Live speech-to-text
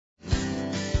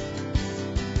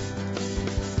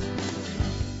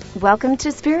Welcome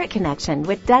to Spirit Connection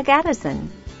with Doug Addison.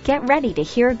 Get ready to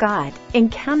hear God,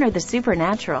 encounter the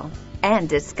supernatural, and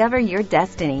discover your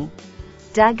destiny.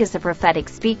 Doug is a prophetic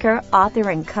speaker, author,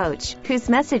 and coach whose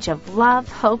message of love,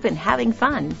 hope, and having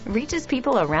fun reaches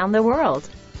people around the world.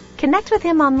 Connect with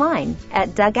him online at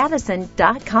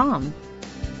DougAddison.com.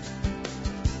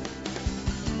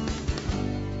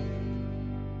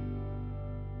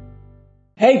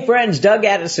 Hey friends, Doug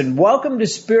Addison. Welcome to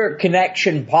Spirit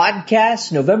Connection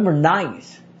Podcast, November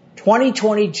 9th,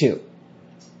 2022.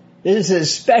 This is a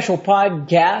special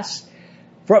podcast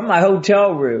from my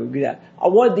hotel room. I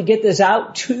wanted to get this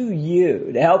out to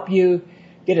you to help you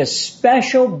get a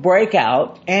special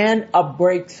breakout and a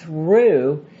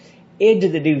breakthrough into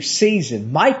the new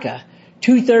season. Micah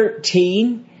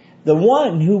 2:13, the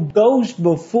one who goes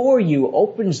before you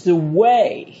opens the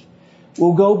way,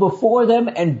 will go before them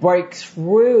and break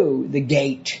through the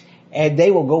gate, and they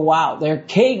will go out. Their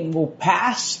king will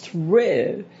pass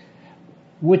through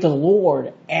with the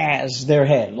Lord as their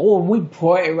head. Lord, we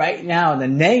pray right now in the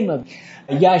name of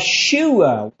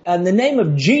Yeshua, in the name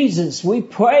of Jesus, we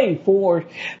pray for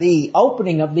the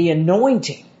opening of the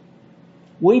anointing.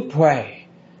 We pray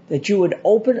that you would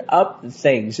open up the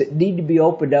things that need to be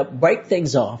opened up, break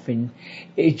things off in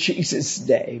Jesus'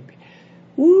 name.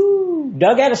 Woo!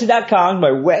 DougAddison.com, my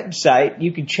website.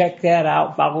 You can check that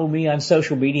out. Follow me on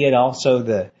social media and also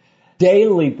the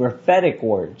daily prophetic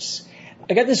words.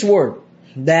 I got this word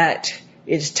that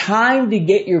it's time to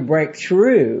get your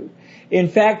breakthrough. In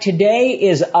fact, today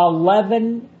is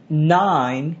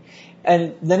 11/9,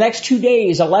 and the next 2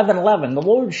 days, 11/11. The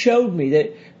Lord showed me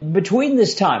that between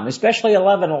this time, especially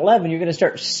 11/11, you're going to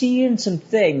start seeing some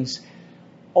things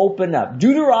open up.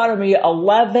 Deuteronomy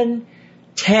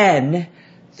 11:10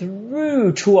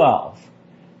 through 12.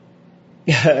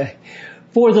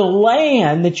 For the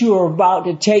land that you are about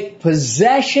to take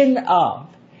possession of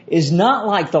is not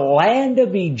like the land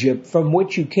of Egypt from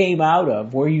which you came out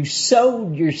of, where you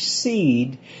sowed your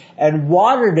seed and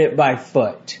watered it by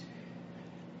foot.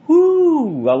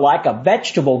 Whoo, like a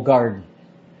vegetable garden.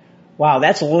 Wow,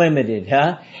 that's limited,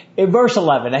 huh? In verse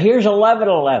 11, now here's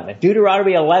 11:11,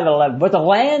 Deuteronomy 11:11. But the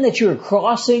land that you are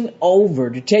crossing over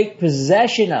to take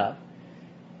possession of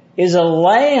is a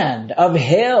land of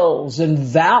hills and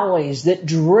valleys that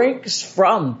drinks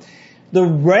from the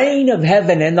rain of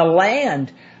heaven, and the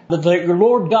land that your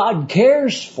Lord God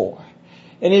cares for.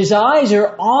 And His eyes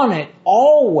are on it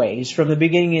always from the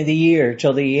beginning of the year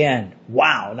till the end.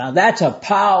 Wow, now that's a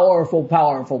powerful,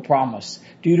 powerful promise.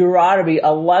 Deuteronomy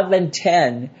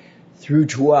 11:10 through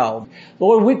 12.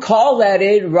 Lord, we call that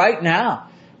in right now.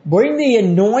 Bring the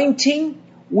anointing.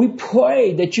 We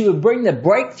pray that you would bring the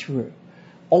breakthrough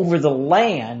over the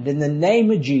land in the name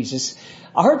of Jesus.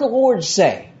 I heard the Lord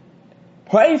say,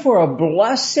 pray for a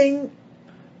blessing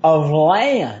of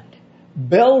land,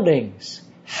 buildings,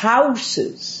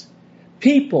 houses,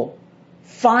 people,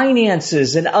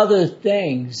 finances, and other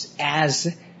things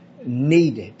as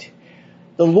needed.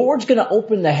 The Lord's going to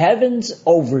open the heavens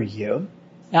over you.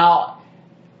 Now,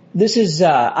 this is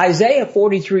Isaiah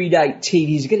 43:19.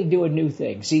 He's going to do a new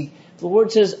thing. See, the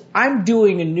Lord says, I'm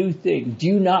doing a new thing. Do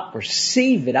you not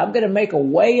perceive it? I'm going to make a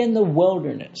way in the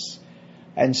wilderness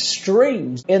and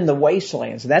streams in the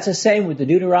wastelands. That's the same with the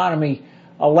Deuteronomy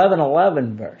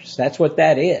 11:11 verse. That's what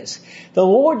that is. The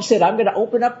Lord said, I'm going to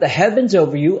open up the heavens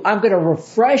over you. I'm going to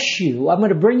refresh you. I'm going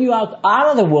to bring you out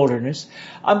of the wilderness.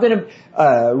 I'm going to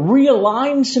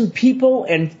realign some people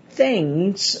and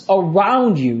things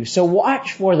around you. So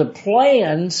watch for the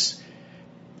plans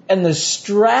and the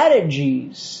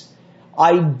strategies,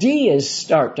 ideas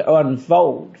start to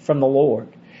unfold from the Lord.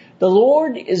 The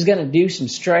Lord is going to do some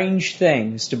strange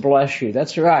things to bless you.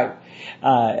 That's right.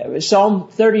 Psalm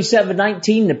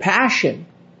 37:19, the Passion.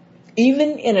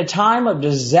 Even in a time of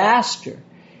disaster,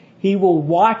 He will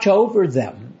watch over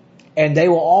them, and they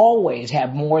will always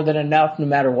have more than enough no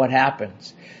matter what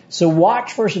happens. So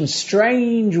watch for some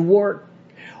strange work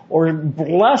or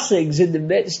blessings in the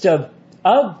midst of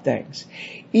things.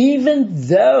 Even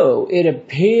though it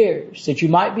appears that you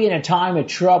might be in a time of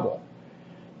trouble,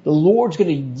 the Lord's going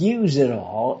to use it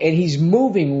all, and He's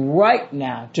moving right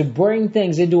now to bring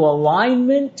things into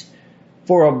alignment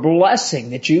for a blessing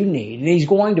that you need. And He's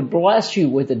going to bless you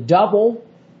with a double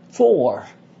for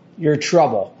your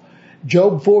trouble.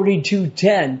 Job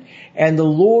 42:10, and the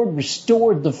Lord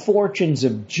restored the fortunes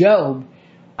of Job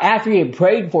after he had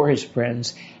prayed for his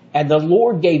friends, and the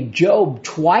Lord gave Job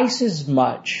twice as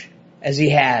much as he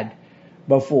had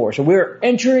before. So we're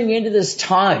entering into this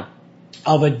time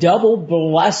of a double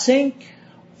blessing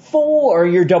for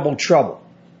your double trouble.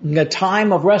 In the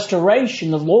time of restoration,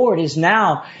 the Lord is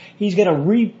now, He's going to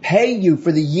repay you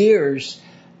for the years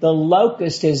the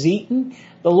locust has eaten.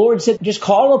 The Lord said, just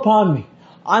call upon me.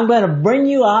 I'm going to bring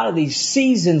you out of these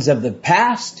seasons of the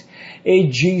past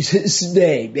in Jesus'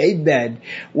 name. Amen.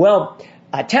 Well,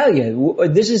 I tell you,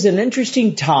 this is an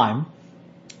interesting time.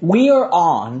 We are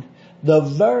on the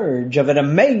verge of an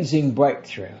amazing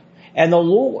breakthrough. And the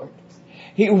Lord,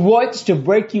 He wants to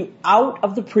break you out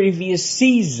of the previous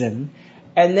season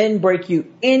and then break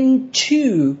you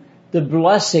into the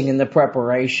blessing and the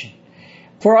preparation.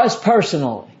 For us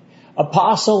personally,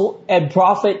 Apostle and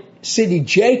Prophet Cindy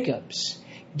Jacobs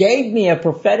gave me a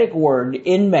prophetic word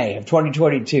in May of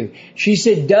 2022. She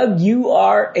said, Doug, you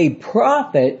are a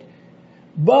prophet,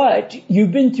 but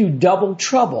you've been through double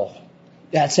trouble.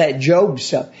 That's that Job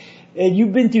stuff. And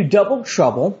you've been through double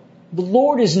trouble. The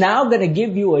Lord is now going to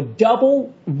give you a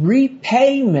double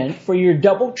repayment for your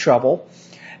double trouble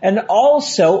and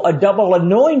also a double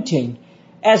anointing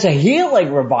as a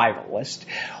healing revivalist.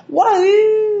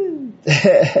 Woo!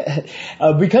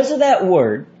 Because of that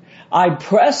word, I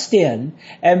pressed in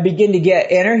and begin to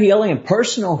get inner healing and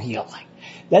personal healing.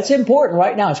 That's important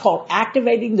right now. It's called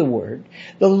activating the word.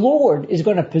 The Lord is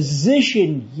going to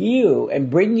position you and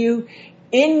bring you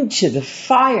into the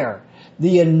fire,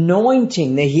 the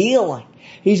anointing, the healing.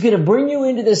 He's going to bring you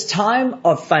into this time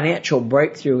of financial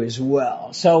breakthrough as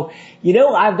well. So,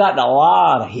 I've gotten a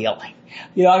lot of healing.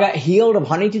 I got healed of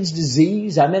Huntington's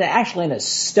disease. I'm actually in a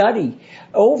study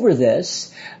over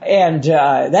this, and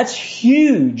that's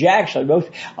huge, actually.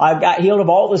 I've got healed of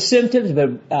all the symptoms,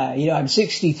 but I'm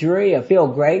 63. I feel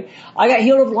great. I got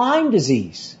healed of Lyme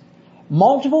disease,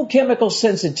 multiple chemical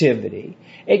sensitivity,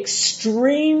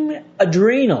 extreme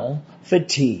adrenal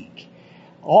fatigue,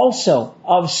 also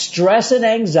of stress and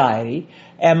anxiety.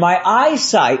 And my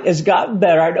eyesight has gotten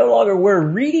better. I no longer wear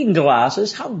reading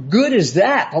glasses. How good is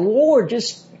that? The Lord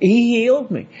He healed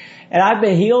me. And I've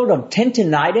been healed of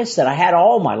tendinitis that I had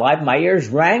all my life. My ears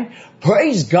rang.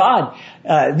 Praise God.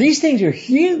 These things are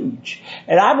huge.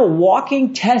 And I'm a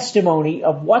walking testimony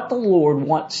of what the Lord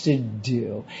wants to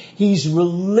do. He's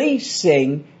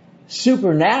releasing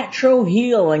supernatural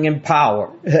healing and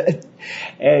power.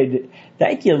 And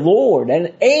thank you, Lord.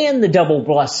 And the double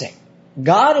blessing.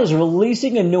 God is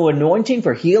releasing a new anointing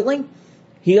for healing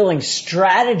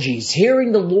strategies,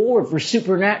 hearing the Lord for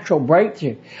supernatural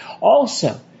breakthrough.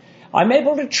 Also, I'm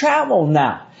able to travel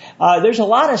now. There's a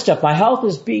lot of stuff. My health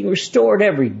is being restored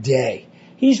every day.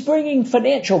 He's bringing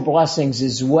financial blessings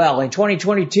as well. In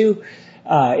 2022,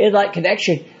 in Light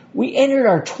Connection, we entered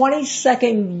our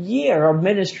 22nd year of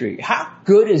ministry. How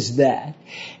good is that?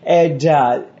 And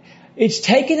it's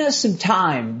taken us some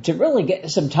time to really get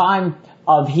some time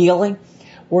of healing.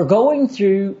 I'm going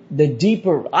through a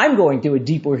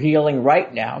deeper healing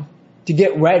right now to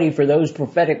get ready for those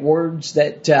prophetic words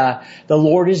that the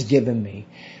Lord has given me.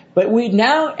 But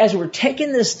as we're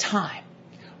taking this time,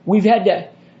 we've had to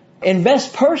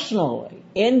invest personally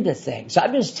into things.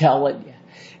 I'm just telling you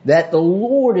that the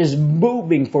Lord is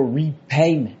moving for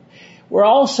repayment. We're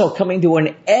also coming to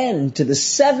an end to the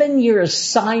 7-year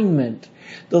assignment.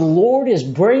 The Lord is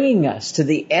bringing us to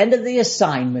the end of the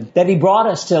assignment that He brought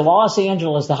us to Los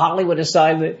Angeles, the Hollywood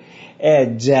assignment,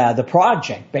 and the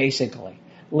project, basically.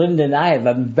 Linda and I have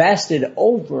invested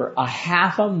over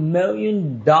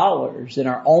 $500,000 in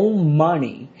our own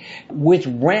money with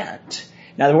rent.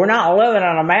 Now, we're not living in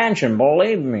a mansion,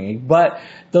 believe me, but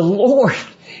the Lord,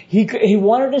 He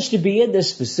wanted us to be in this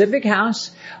specific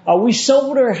house. We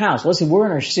sold our house. Listen, we're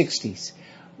in our 60s.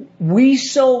 We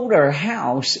sold our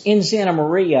house in Santa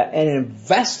Maria and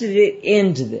invested it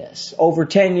into this over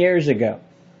 10 years ago.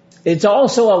 It's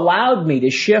also allowed me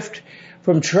to shift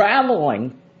from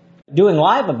traveling, doing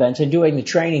live events and doing the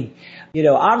training,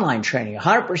 online training,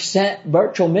 100%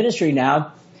 virtual ministry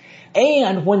now.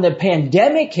 And when the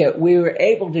pandemic hit, we were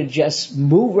able to just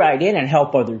move right in and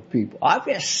help other people. I'm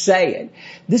just saying,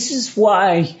 this is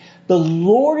why the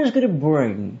Lord is going to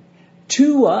bring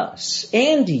to us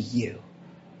and to you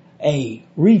a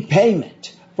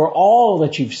repayment for all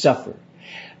that you've suffered.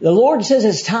 The Lord says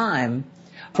it's time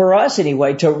for us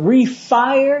anyway to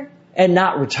refire and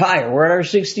not retire. We're in our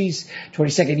 60s,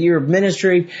 22nd year of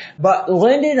ministry. But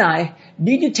Linda and I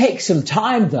need to take some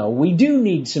time though. We do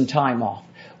need some time off.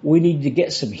 We need to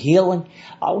get some healing.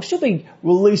 I'll still be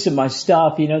releasing my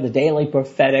stuff, the daily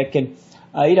prophetic, and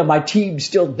my team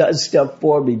still does stuff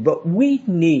for me. But we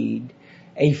need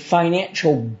a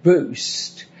financial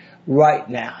boost right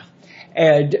now.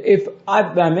 And if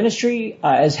my ministry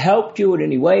has helped you in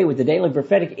any way with the daily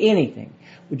prophetic, anything,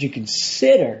 would you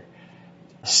consider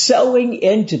sowing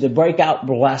into the breakout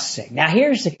blessing? Now,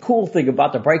 here's the cool thing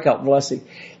about the breakout blessing.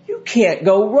 You can't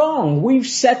go wrong. We've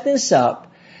set this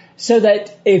up so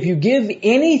that if you give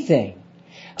anything,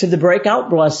 to the Breakout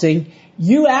Blessing,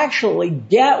 you actually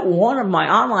get one of my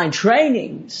online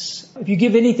trainings. If you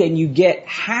give anything, you get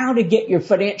how to get your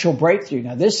financial breakthrough.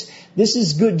 Now this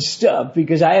is good stuff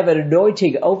because I have an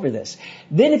anointing over this.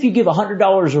 Then if you give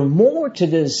 $100 or more to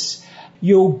this,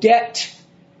 you'll get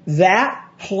that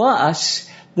plus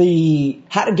the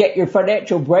how to get your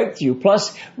financial breakthrough,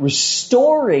 plus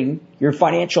restoring your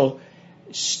financial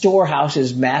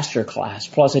storehouses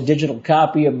masterclass, plus a digital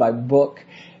copy of my book,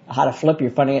 How to Flip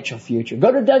Your Financial Future.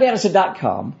 Go to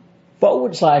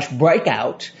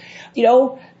DougAddison.com/breakout. You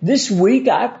know, this week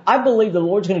I believe the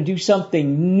Lord's going to do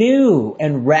something new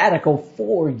and radical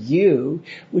for you.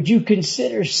 Would you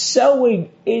consider sowing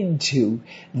into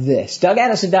this?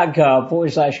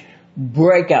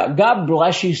 DougAddison.com/breakout. God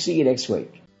bless you. See you next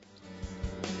week.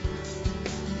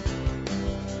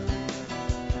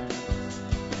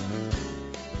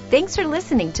 Thanks for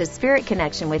listening to Spirit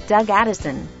Connection with Doug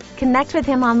Addison. Connect with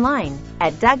him online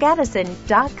at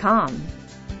DougAddison.com.